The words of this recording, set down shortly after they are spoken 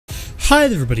Hi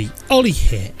there everybody, Ollie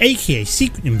here, aka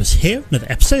Secret Nimbus here, another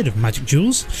episode of Magic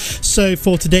Duels. So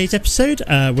for today's episode,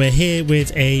 we're here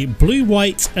with a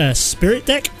blue-white spirit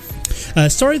deck.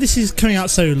 Sorry this is coming out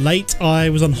so late. I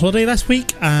was on holiday last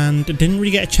week and didn't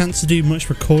really get a chance to do much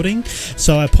recording,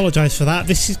 so I apologise for that.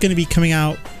 This is going to be coming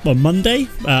out on Monday.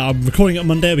 I'm recording it on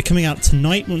Monday. It'll be coming out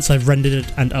tonight once I've rendered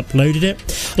it and uploaded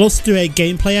it. I'll also do a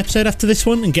gameplay episode after this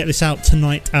one and get this out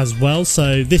tonight as well.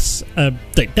 So this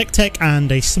deck tech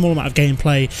and a small amount of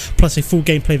gameplay plus a full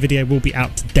gameplay video will be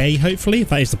out today, hopefully, if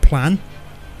that is the plan.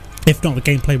 If not, the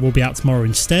gameplay will be out tomorrow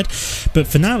instead. But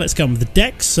for now, let's get on with the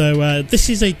deck. So this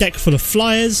is a deck full of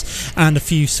flyers and a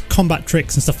few combat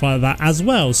tricks and stuff like that as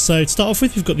well. So to start off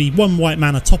with, we've got the 1 white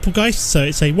mana Topplegeist. So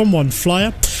it's a 1/1 flyer.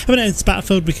 And when it enters the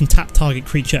battlefield, we can tap target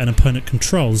creature an opponent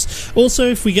controls. Also,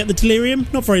 if we get the Delirium,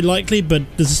 not very likely, but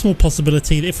there's a small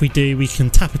possibility that if we do, we can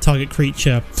tap a target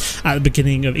creature at the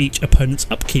beginning of each opponent's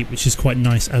upkeep, which is quite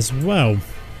nice as well.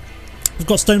 We've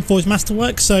got Stoneforge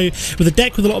Masterwork, so with a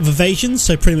deck with a lot of evasions,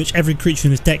 so pretty much every creature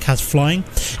in this deck has flying.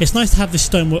 It's nice to have this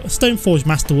Stoneforge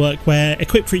Masterwork where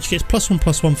equipped creature gets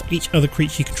 +1/+1 for each other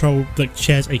creature you control that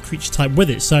shares a creature type with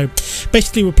it. So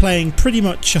basically we're playing pretty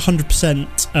much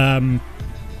 100%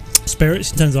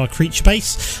 spirits in terms of our creature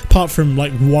base, apart from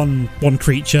like one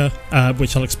creature,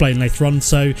 which I'll explain later on.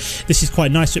 So this is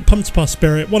quite nice. So it pumps up our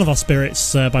spirit, one of our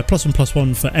spirits, by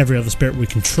 +1/+1 for every other spirit we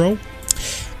control.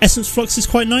 Essence Flux is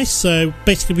quite nice, so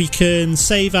basically we can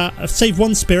save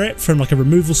one spirit from like a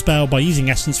removal spell by using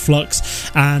Essence Flux,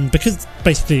 and because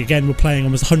basically again we're playing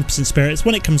almost 100% spirits,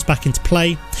 when it comes back into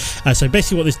play, so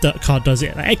basically what this card does,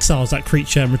 it exiles that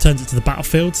creature and returns it to the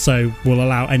battlefield, so will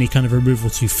allow any kind of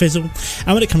removal to fizzle,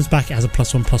 and when it comes back it has a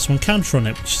 +1/+1 counter on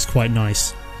it, which is quite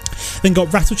nice. Then got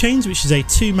Rattlechains, which is a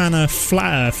 2 mana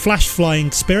flash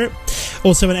flying spirit.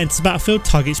 Also when it enters the battlefield,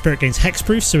 target spirit gains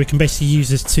hexproof, so we can basically use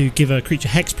this to give a creature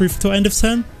hexproof until end of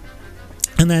turn.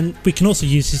 And then we can also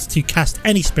use this to cast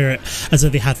any spirit as though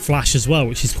they had flash as well,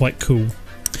 which is quite cool.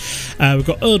 We've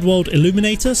got Erdwal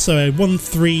Illuminator, so a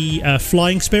 1/3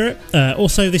 flying spirit.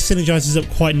 Also this synergizes up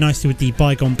quite nicely with the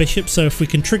Bygone Bishop, so if we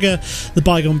can trigger the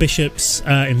Bygone Bishop's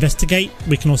investigate,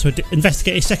 we can also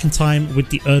investigate a second time with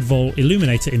the Erdwal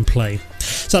Illuminator in play.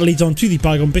 So that leads on to the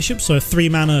Bygone Bishop, so a 3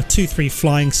 mana 2/3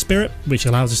 flying spirit, which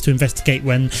allows us to investigate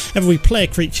whenever we play a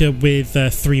creature with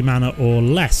 3 mana or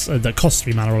less, that costs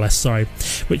 3 mana or less, sorry,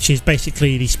 which is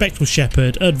basically the Spectral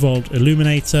Shepherd, Erdwal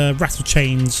Illuminator,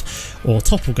 Rattlechains, or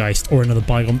Topplegeist, or another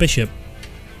Bygone Bishop.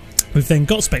 We've then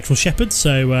got Spectral Shepherd,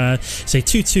 so it's a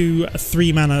 2/2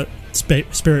 3 mana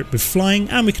spirit with flying,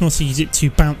 and we can also use it to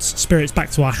bounce spirits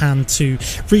back to our hand to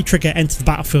re-trigger enter the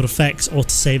battlefield effects or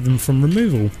to save them from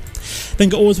removal. Then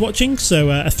got Always Watching, so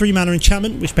a 3 mana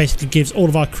enchantment which basically gives all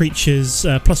of our creatures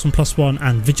 +1/+1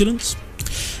 and vigilance.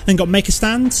 Then got Make a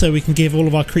Stand, so we can give all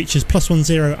of our creatures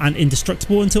 +1/0 and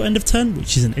indestructible until end of turn,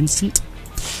 which is an instant.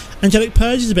 Angelic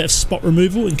Purge is a bit of spot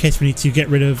removal in case we need to get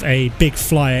rid of a big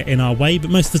flyer in our way,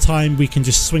 but most of the time we can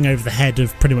just swing over the head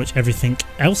of pretty much everything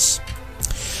else.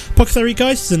 Apothecary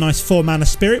Geist is a nice 4 mana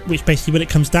spirit, which basically when it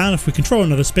comes down, if we control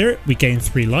another spirit, we gain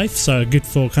 3 life, so good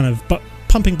for kind of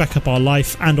pumping back up our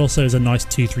life, and also is a nice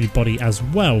 2/3 body as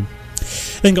well.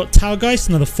 Then got Tower Geist,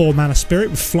 another 4 mana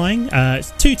spirit with flying.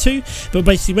 It's 2/2, but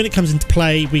basically when it comes into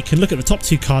play, we can look at the top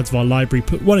 2 cards of our library,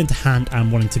 put 1 into hand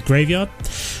and 1 into graveyard.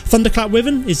 Thunderclap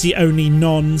Wyvern is the only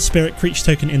non-spirit creature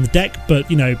token in the deck, but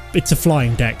you know, it's a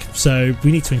flying deck, so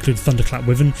we need to include Thunderclap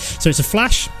Wyvern. So it's a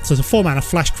flash, so it's a 4 mana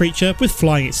flash creature with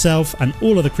flying itself, and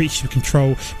all other creatures we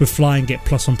control with flying get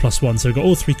 +1/+1, so we've got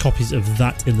all 3 copies of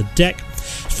that in the deck.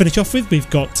 To finish off with, we've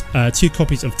got 2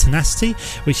 copies of Tenacity,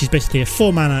 which is basically a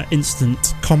 4 mana instant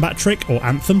combat trick or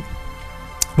anthem,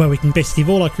 where we can basically give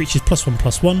all our creatures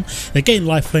 +1/+1, they gain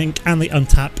lifelink, and they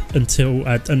untap until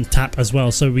untap as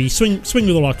well. So we swing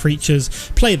with all our creatures,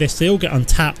 play this, they all get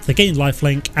untapped, they gain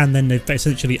lifelink, and then they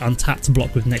essentially untap to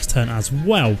block with next turn as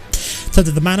well. In terms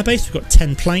of the mana base, we've got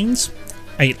 10 plains,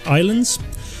 8 islands,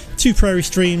 2 Prairie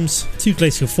streams, 2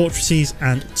 Glacial Fortresses,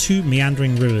 and 2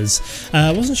 Meandering Rivers.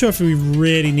 I wasn't sure if we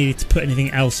really needed to put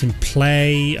anything else in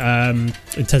play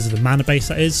in terms of the mana base,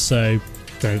 that is, so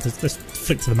let's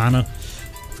flick to the mana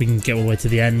if we can get all the way to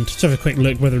the end. Just have a quick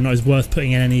look whether or not it's worth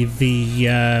putting in any of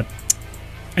the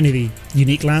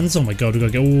unique lands. Oh my god, we've got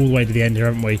to get all the way to the end here,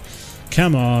 haven't we?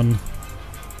 Come on.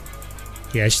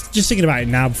 Yeah, just thinking about it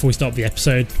now before we start the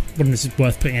episode, wondering if it's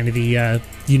worth putting any of the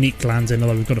unique lands in,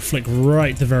 although we've got to flick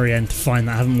right to the very end to find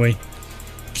that, haven't we?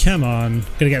 Come on,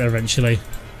 gonna get there eventually.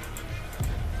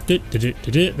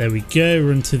 There we go,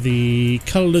 we're into the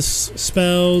colourless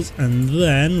spells, and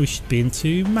then we should be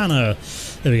into mana.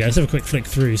 There we go, let's have a quick flick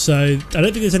through. So I don't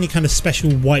think there's any kind of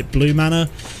special white-blue mana.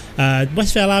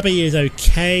 Westvale Abbey is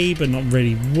okay, but not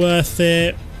really worth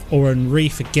it. Oran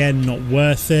Reef, again, not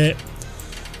worth it.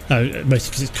 Mostly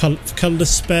because it's for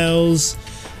colourless spells.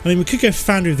 I mean, we could go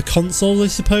Foundry of the Console, I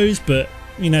suppose, but,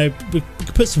 you know, we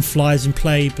could put some flyers in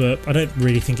play, but I don't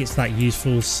really think it's that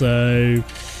useful, so...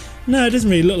 No, it doesn't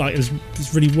really look like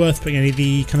it's really worth putting any of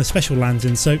the kind of special lands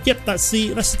in, so, yep, that's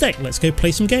the deck. Let's go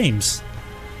play some games.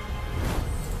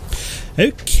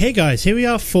 Okay guys, here we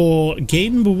are for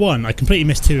game number 1. I completely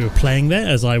missed who we were playing there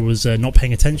as I was not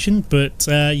paying attention, but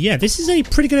yeah, this is a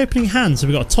pretty good opening hand. So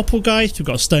we've got a Topplegeist, we've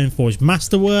got a Stoneforge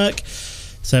Masterwork.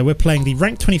 So we're playing the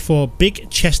rank 24 Big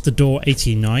Chester Door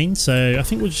 89. So I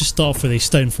think we'll just start off with a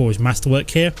Stoneforge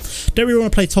Masterwork here. Don't really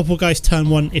want to play Topplegeist turn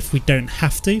 1 if we don't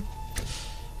have to.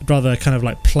 I'd rather kind of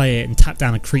like play it and tap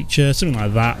down a creature, something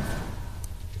like that.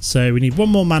 So we need 1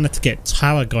 more mana to get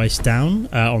Tower Geist down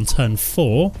on turn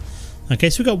 4. Okay,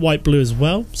 so we've got white-blue as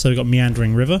well, so we've got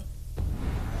Meandering River.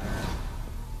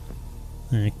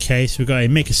 Okay, so we've got a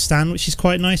Make a Stand, which is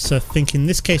quite nice, so I think in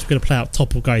this case we're going to play out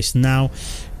Topplegeist now.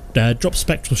 Drop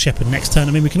Spectral Shepherd next turn.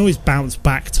 I mean, we can always bounce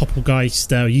back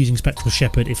Topplegeist using Spectral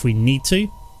Shepherd if we need to.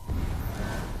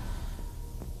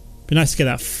 Be nice to get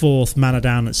that 4th mana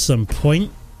down at some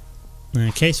point.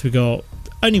 Okay, so we've got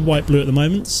only white-blue at the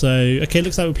moment, so... Okay,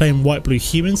 looks like we're playing white-blue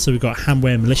humans, so we've got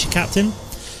Hamware Militia Captain.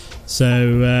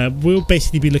 So we'll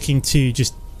basically be looking to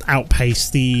just outpace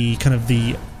the kind of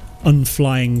the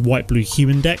unflying white-blue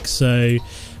human deck. So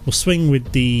we'll swing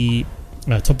with the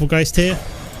Topplegeist here,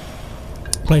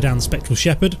 play down the Spectral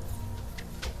Shepherd.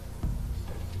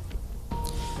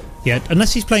 Yeah,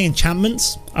 unless he's playing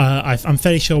enchantments, I'm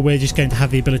fairly sure we're just going to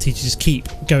have the ability to just keep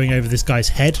going over this guy's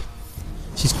head,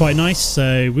 which is quite nice.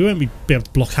 So we won't be able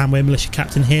to block Hamware Militia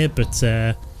Captain here, but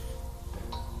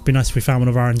be nice if we found one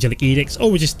of our Angelic Edicts, or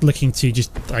we're just looking to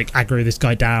just like aggro this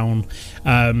guy down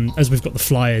as we've got the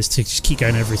flyers to just keep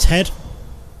going over his head.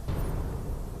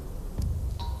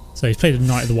 So he's played a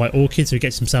Knight of the White Orchid, so he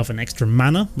gets himself an extra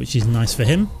mana, which is nice for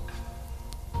him.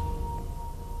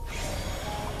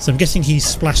 So I'm guessing he's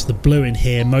splashed the blue in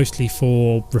here mostly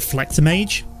for Reflector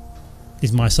Mage,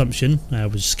 is my assumption. We'll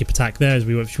just skip attack there as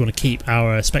we want to keep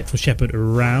our Spectral Shepherd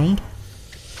around.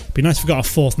 Be nice if we've got our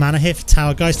 4th mana here for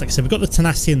Tower Geist. Like I said, we've got the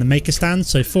Tenacity and the Maker Stand,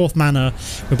 so 4th mana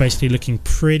we're basically looking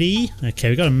pretty. Okay,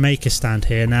 we've got a Maker Stand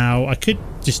here. Now, I could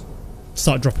just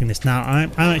start dropping this now. I'm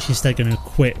actually instead going to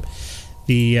equip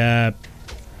the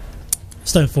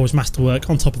Stoneforge Masterwork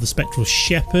on top of the Spectral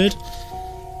Shepherd.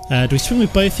 Do we swing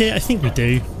with both here? I think we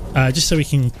do, just so we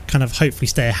can kind of hopefully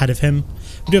stay ahead of him.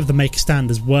 We do have the Maker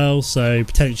Stand as well, so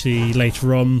potentially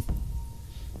later on.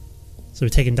 So we're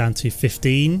taking down to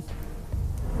 15.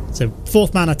 So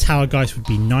 4th mana Tower Geist would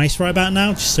be nice right about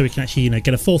now, just so we can actually, you know,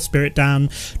 get a 4th spirit down,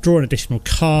 draw an additional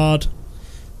card.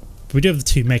 But we do have the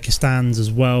 2 Maker Stands as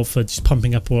well for just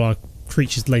pumping up all our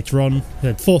creatures later on.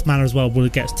 The 4th mana as well will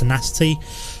get us Tenacity.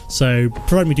 So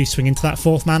provided we do swing into that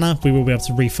 4th mana, we will be able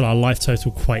to refill our life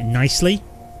total quite nicely.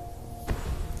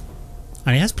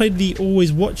 And he has played the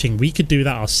Always Watching. We could do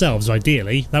that ourselves,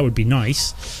 ideally. That would be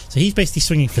nice. So he's basically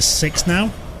swinging for 6 now.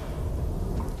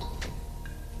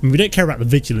 I mean, we don't care about the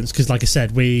vigilance because, like I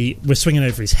said, we're swinging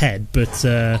over his head, but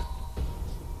so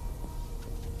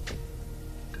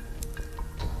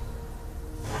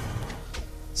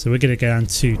we're going to go down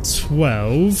to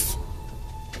 12.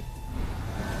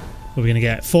 We're going to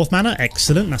get 4th mana,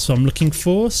 excellent, that's what I'm looking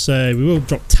for. So we will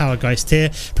drop Tower Geist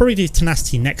here, probably do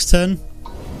Tenacity next turn.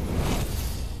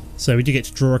 So we do get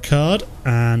to draw a card,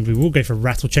 and we will go for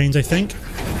Rattlechains, I think.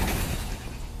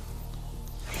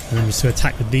 And then we're just going to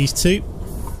attack with these 2.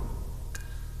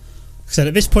 So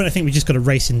at this point I think we just got to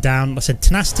race him down. Like I said,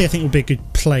 Tenacity I think will be a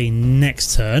good play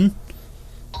next turn,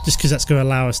 just because that's going to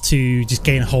allow us to just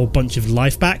gain a whole bunch of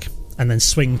life back and then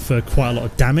swing for quite a lot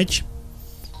of damage.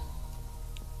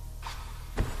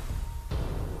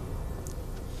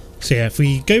 So yeah, if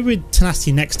we go with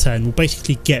Tenacity next turn, we'll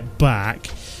basically get back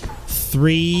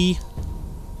 3...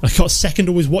 I got 2nd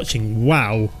Always Watching,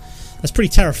 wow, that's pretty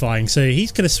terrifying. So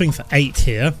he's going to swing for 8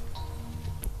 here.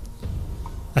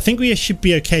 I think we should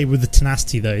be okay with the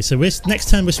Tenacity though. So next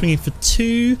turn we're swinging for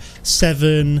 2,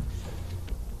 7,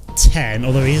 10.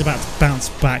 Although he's about to bounce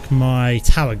back my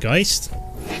Tower Geist,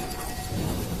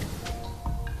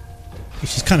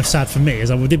 which is kind of sad for me, as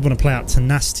I did want to play out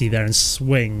Tenacity there and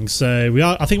swing. So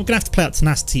I think we're going to have to play out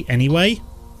Tenacity anyway.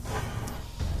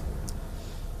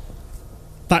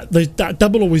 That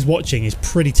double Always Watching is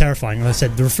pretty terrifying. Like I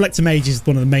said, the Reflector Mage is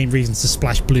one of the main reasons to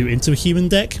splash blue into a human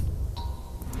deck.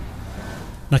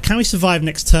 Now, can we survive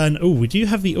next turn? Oh, we do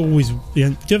have the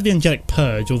Angelic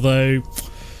Purge, although...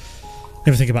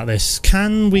 Never think about this.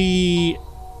 Can we...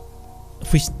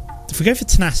 if we go for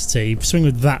Tenacity, swing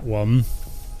with that one.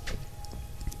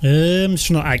 I'm just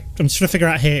trying to figure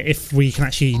out here if we can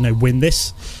actually, win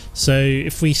this. So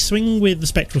if we swing with the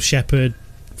Spectral Shepherd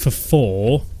for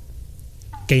 4,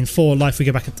 gain 4 life, we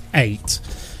go back at 8.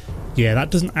 Yeah, that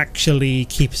doesn't actually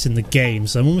keep us in the game.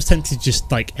 So I'm almost tempted to just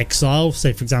exile,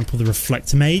 say for example the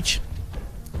Reflector Mage.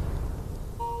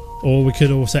 Or we could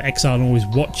also exile and Always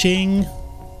Watching.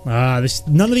 None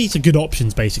of these are good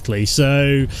options basically.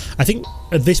 So I think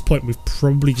at this point we've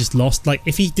probably just lost.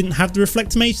 If he didn't have the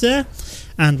Reflector Mage there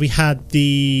and we had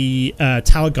the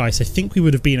Tower Geist, I think we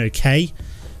would have been okay.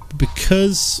 But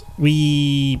because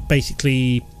he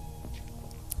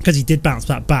did bounce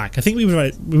that back, I think we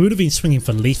would have been swinging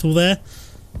for lethal there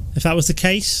if that was the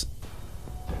case.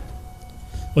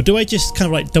 Or do I just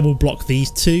kind of double block these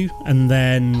two and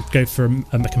then go for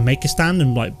a Maker Stand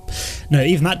and no,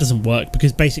 even that doesn't work,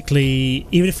 because basically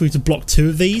even if we were to block 2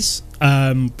 of these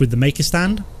with the Maker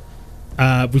Stand,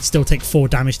 we'd still take 4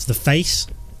 damage to the face.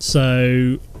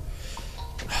 So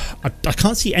I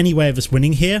can't see any way of us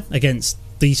winning here against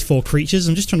these 4 creatures.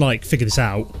 I'm just trying to figure this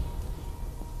out.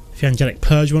 If you Angelic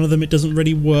Purge one of them, it doesn't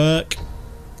really work,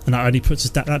 and that only puts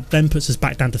us that then puts us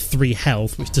back down to 3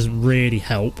 health, which doesn't really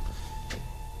help.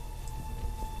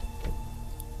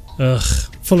 Ugh,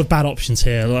 full of bad options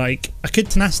here. I could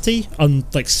Tenacity on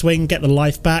swing, get the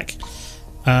life back,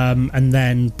 and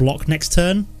then block next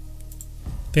turn.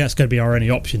 I think that's going to be our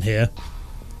only option here.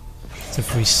 So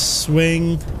if we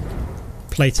swing,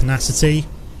 play Tenacity,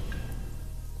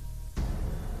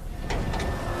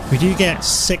 we do get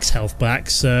 6 health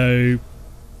back, so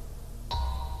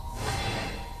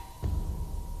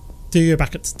do go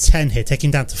back up to 10 here,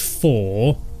 taking down to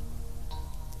 4.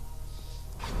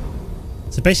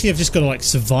 So basically I've just got to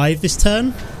survive this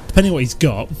turn, depending on what he's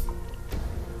got.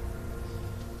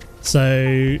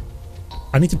 So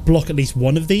I need to block at least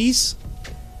one of these.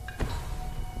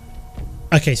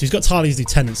 Okay, so he's got Tali's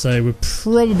Lieutenant, so we're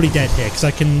probably dead here, because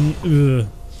I can...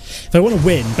 If I want to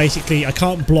win, basically I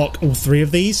can't block all 3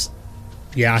 of these.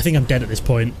 Yeah, I think I'm dead at this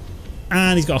point.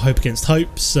 And he's got a Hope Against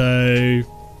Hope, so...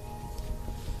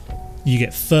 You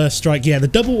get first strike. Yeah, the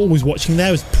double Always Watching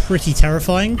there was pretty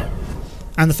terrifying.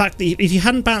 And the fact that if you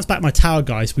hadn't bounced back my Tower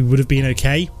Geist, we would have been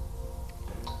okay.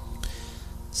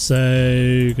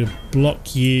 So, gonna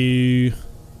block you.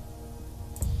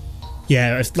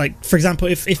 Yeah, if, for example,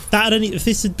 if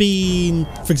this had been,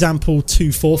 for example, 2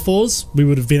 4/4s, we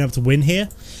would have been able to win here.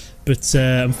 But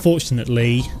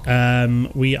unfortunately,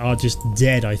 we are just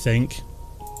dead, I think.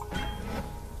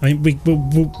 I mean,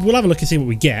 we'll have a look and see what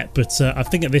we get, but I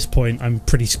think at this point I'm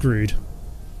pretty screwed.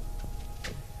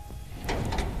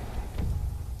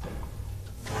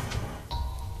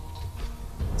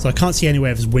 So I can't see any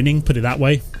way of us winning, put it that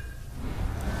way.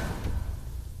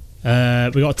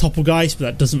 We got a Topplegeist, but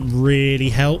that doesn't really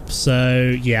help.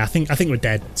 So yeah, I think we're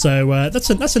dead. So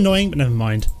that's annoying, but never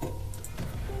mind.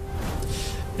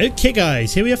 Okay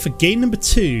guys, here we are for game number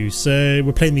 2. So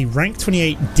we're playing the rank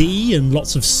 28D and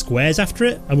lots of squares after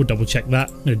it. I will double check that.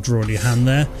 I'm going to draw your hand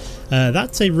there.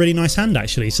 That's a really nice hand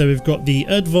actually. So we've got the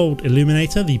Erdwal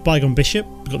Illuminator, the Bygone Bishop,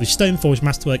 we've got the Stoneforge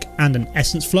Masterwork and an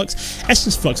Essence Flux.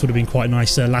 Essence Flux would have been quite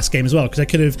nice last game as well, because I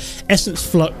could have Essence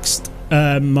Fluxed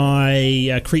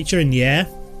my creature in the air.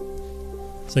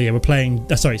 So yeah, we're playing,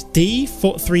 sorry, it's D,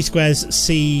 3 squares,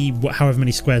 C, however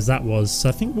many squares that was. So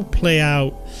I think we'll play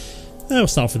out... We'll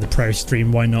start off with the Prairie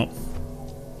stream, why not?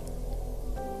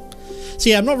 So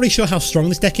yeah, I'm not really sure how strong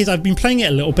this deck is. I've been playing it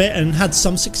a little bit and had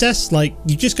some success.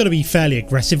 You've just got to be fairly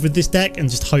aggressive with this deck and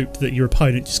just hope that your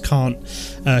opponent just can't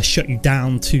shut you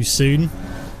down too soon.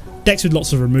 Decks with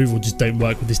lots of removal just don't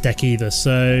work with this deck either.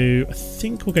 So I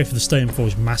think we'll go for the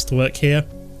Stoneforge Masterwork here.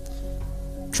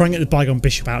 Try and get the Bygone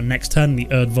Bishop out next turn, the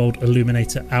Erdwal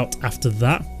Illuminator out after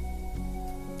that.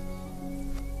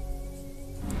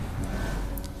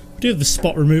 We do have the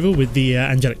spot removal with the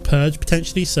Angelic Purge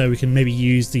potentially, so we can maybe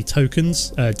use the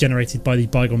tokens generated by the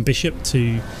Bygone Bishop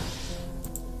to...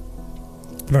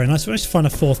 Very nice. We managed to find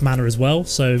a 4th mana as well,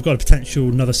 so we've got a potential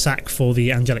another sack for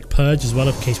the Angelic Purge as well,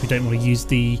 in case we don't want to use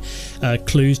the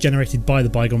clues generated by the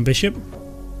Bygone Bishop.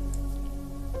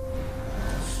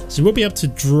 So we'll be able to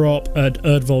drop an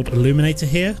Erdwal Illuminator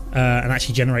here and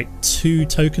actually generate 2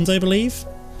 tokens, I believe.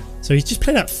 So he's just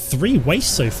played out 3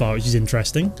 wastes so far, which is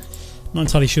interesting. Not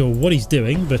entirely sure what he's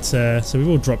doing, but so we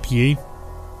will drop you.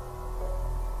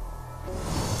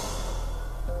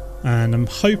 And I'm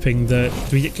hoping that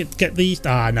do we get these?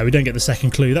 Ah, no, we don't get the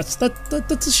second clue. That's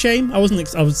a shame. I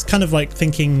was kind of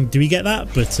thinking, do we get that?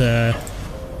 But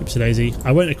oops, daisy.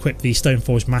 I won't equip the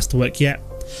Stoneforge Masterwork yet.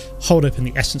 Hold open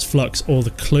the Essence Flux or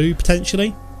the clue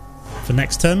potentially for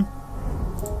next turn.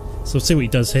 So we'll see what he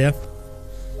does here.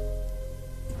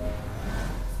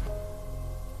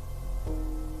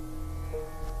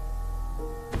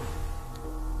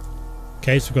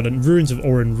 Okay, so we've got a Ruins of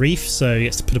Oran Reef, so he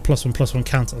gets to put a +1/+1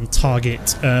 counter on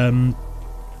target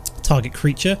target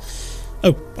creature.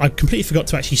 Oh, I completely forgot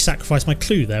to actually sacrifice my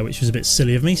clue there, which was a bit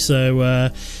silly of me.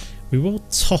 So we will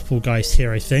Topplegeist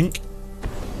here, I think,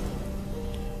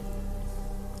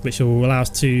 which will allow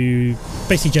us to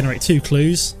basically generate 2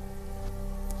 clues.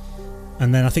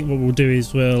 And then I think what we'll do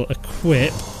is we'll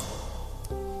equip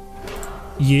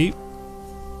you.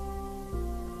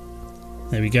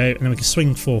 There we go, and then we can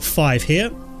swing for 5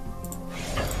 here.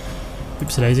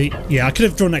 Oops a daisy. Yeah, I could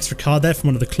have drawn an extra card there from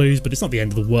one of the clues, but it's not the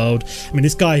end of the world. I mean,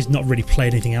 this guy's not really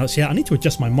played anything else yet. I need to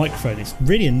adjust my microphone. It's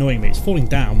really annoying me. It's falling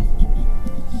down.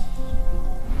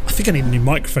 I think I need a new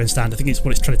microphone stand. I think it's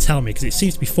what it's trying to tell me, because it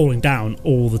seems to be falling down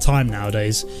all the time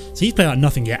nowadays. So he's played like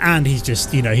nothing yet, and he's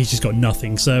just, you know, he's just got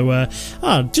nothing. So,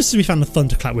 just as we found the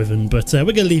Thunderclap Wyvern, but we're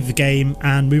going to leave the game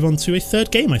and move on to a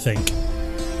 3rd game, I think.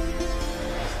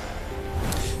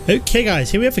 Okay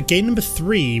guys, here we are for game number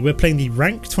 3. We're playing the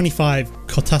rank 25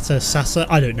 Kotata Sasa.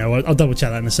 I don't know, I'll double check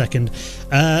that in a second.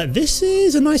 This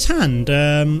is a nice hand.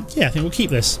 Yeah, I think we'll keep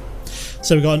this.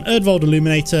 So we've got an Erdwal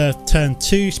Illuminator turn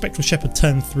 2, Spectral Shepherd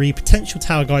turn 3, potential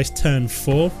Tower Geist turn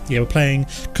 4. Yeah, we're playing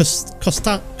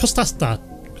Kostasta.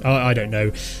 Oh, I don't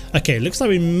know. Okay, looks like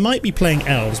we might be playing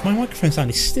elves. My microphone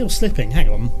sound is still slipping. Hang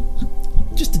on.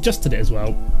 Just adjusted it as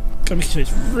well. Gotta make sure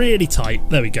it's really tight.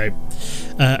 There we go.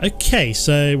 Okay,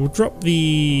 so we'll drop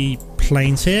the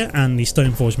planes here and the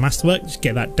Stoneforge Masterwork. Just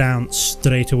get that down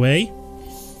straight away.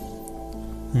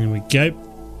 There we go.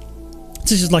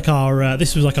 This is like our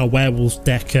this was like our werewolves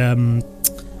deck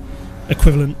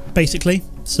equivalent, basically.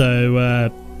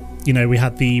 So you know, we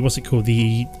had the, what's it called,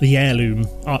 the heirloom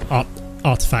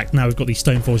artifact. Now we've got the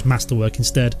Stoneforge Masterwork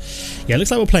instead. Yeah, it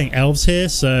looks like we're playing elves here.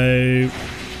 So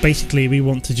basically, we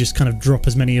want to just kind of drop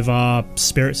as many of our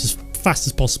spirits as fast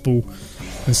as possible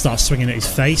and start swinging at his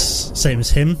face, same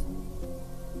as him.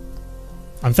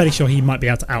 I'm fairly sure he might be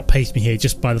able to outpace me here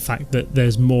just by the fact that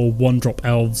there's more 1-drop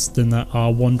elves than there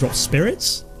are 1-drop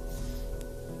spirits.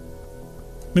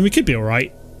 I mean, we could be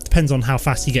alright. Depends on how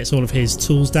fast he gets all of his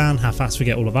tools down, how fast we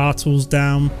get all of our tools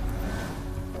down.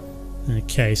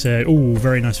 Okay, so, ooh,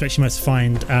 very nice. We actually managed to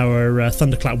find our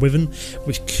Thunderclap Wyvern,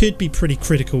 which could be pretty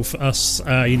critical for us,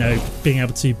 you know, being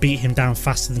able to beat him down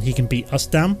faster than he can beat us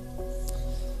down.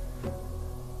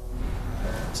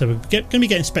 So we're going to be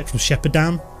getting Spectral Shepherd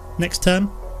down next turn.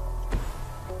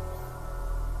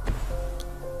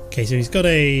 Okay, so he's got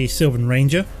a Sylvan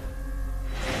Ranger.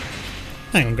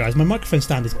 Hang on, guys, my microphone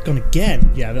stand is gone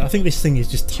again. Yeah, I think this thing is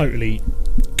just totally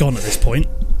gone at this point.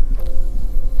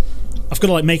 I've got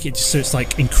to like make it just so it's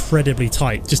like incredibly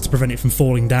tight just to prevent it from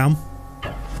falling down.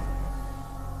 I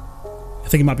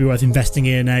think it might be worth investing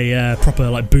in a proper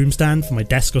like boom stand for my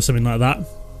desk or something like that.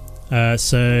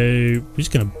 So we're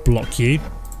just going to block you.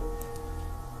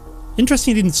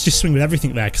 Interesting he didn't just swing with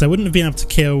everything there, because I wouldn't have been able to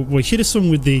kill... Well, he should have swung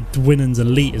with the Dwinnan's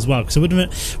Elite as well, because I would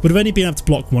have only been able to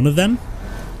block one of them.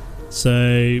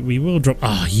 So we will drop...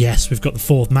 Ah, yes, we've got the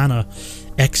 4th mana.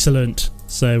 Excellent.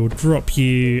 So we'll drop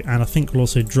you, and I think we'll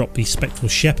also drop the Spectral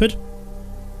Shepherd.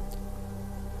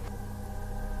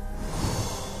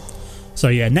 So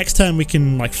yeah, next turn we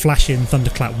can like flash in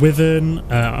Thunderclap Wyvern.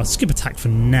 I'll skip attack for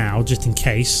now, just in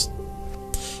case.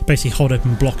 Basically hold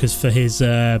open blockers for his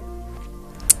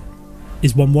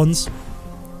 1/1s.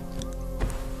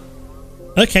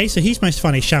 Okay, so he's managed to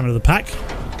find a Shaman of the Pack.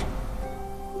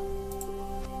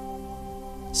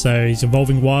 So he's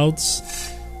Evolving Wilds.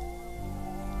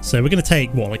 So we're going to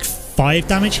take, what, like 5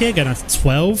 damage here, going down to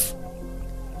 12.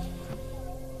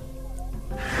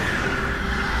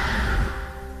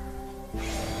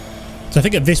 So I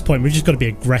think at this point we've just got to be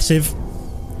aggressive.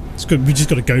 We've just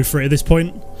got to go for it at this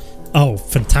point. Oh,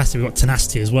 fantastic. We've got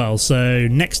Tenacity as well. So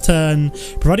next turn,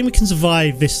 providing we can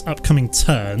survive this upcoming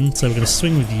turn, so we're going to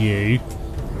swing with you.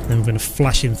 Then we're going to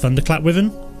flash in Thunderclap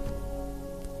Wyvern.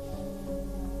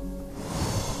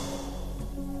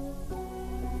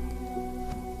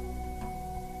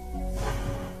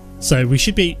 So we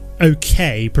should be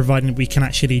okay, providing we can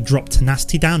actually drop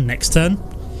Tenacity down next turn.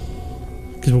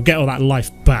 Because we'll get all that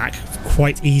life back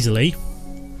quite easily.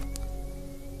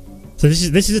 So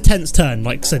this is a tense turn,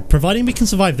 like I said, providing we can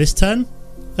survive this turn.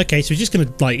 Okay, so he's just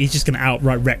gonna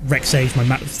outright wreck save my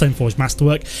Stoneforge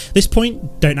Masterwork. This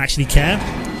point, don't actually care.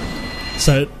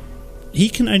 So he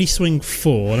can only swing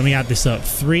 4. Let me add this up.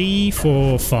 3,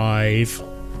 4, 5.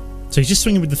 So he's just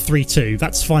swinging with the 3/2.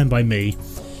 That's fine by me.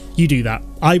 You do that.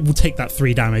 I will take that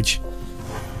 3 damage.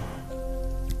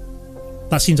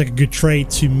 That seems like a good trade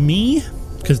to me,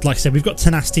 because like I said, we've got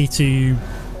Tenacity to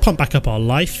pump back up our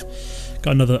life.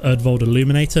 Got another Erdwal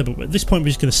Illuminator, but at this point we're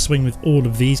just going to swing with all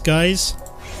of these guys.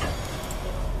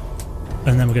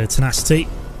 And then we'll go to Tenacity,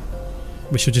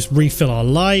 which will just refill our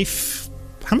life.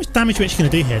 How much damage are we actually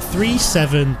going to do here? 3,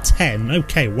 7, 10.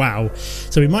 Okay, wow.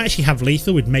 So we might actually have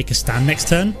lethal. We'd make a stand next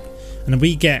turn. And then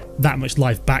we get that much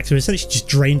life back. So we essentially just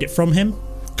drained it from him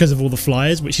because of all the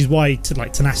flyers, which is why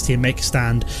like Tenacity and Make a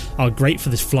Stand are great for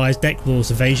this flyers deck with all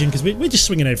this evasion, because we're just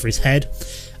swinging over his head.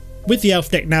 With the elf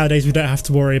deck nowadays, we don't have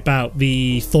to worry about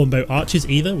the Thornbow Archers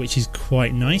either, which is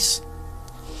quite nice.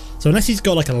 So unless he's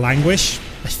got like a Languish,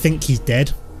 I think he's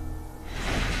dead.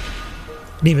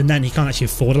 And even then, he can't actually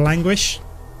afford a Languish.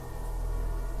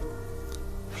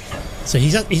 So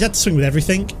he's had to swing with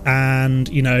everything, and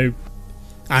you know,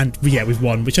 and yeah, we've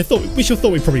won, which I thought we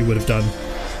probably would have done,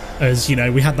 as you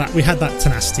know, we had that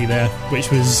Tenacity there, which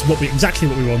was exactly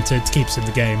what we wanted to keep us in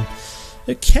the game.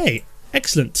 Okay,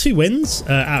 excellent, 2 wins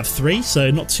out of 3, so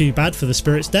not too bad for the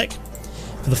Spirits deck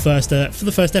for the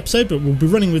first episode, but we'll be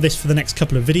running with this for the next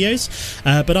couple of videos.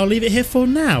 But I'll leave it here for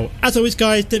now. As always,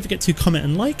 guys, don't forget to comment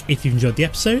and like if you've enjoyed the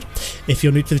episode. If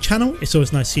you're new to the channel, it's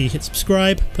always nice to see you hit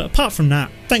subscribe. But apart from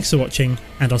that, thanks for watching,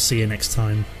 and I'll see you next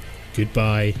time.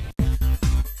 Goodbye.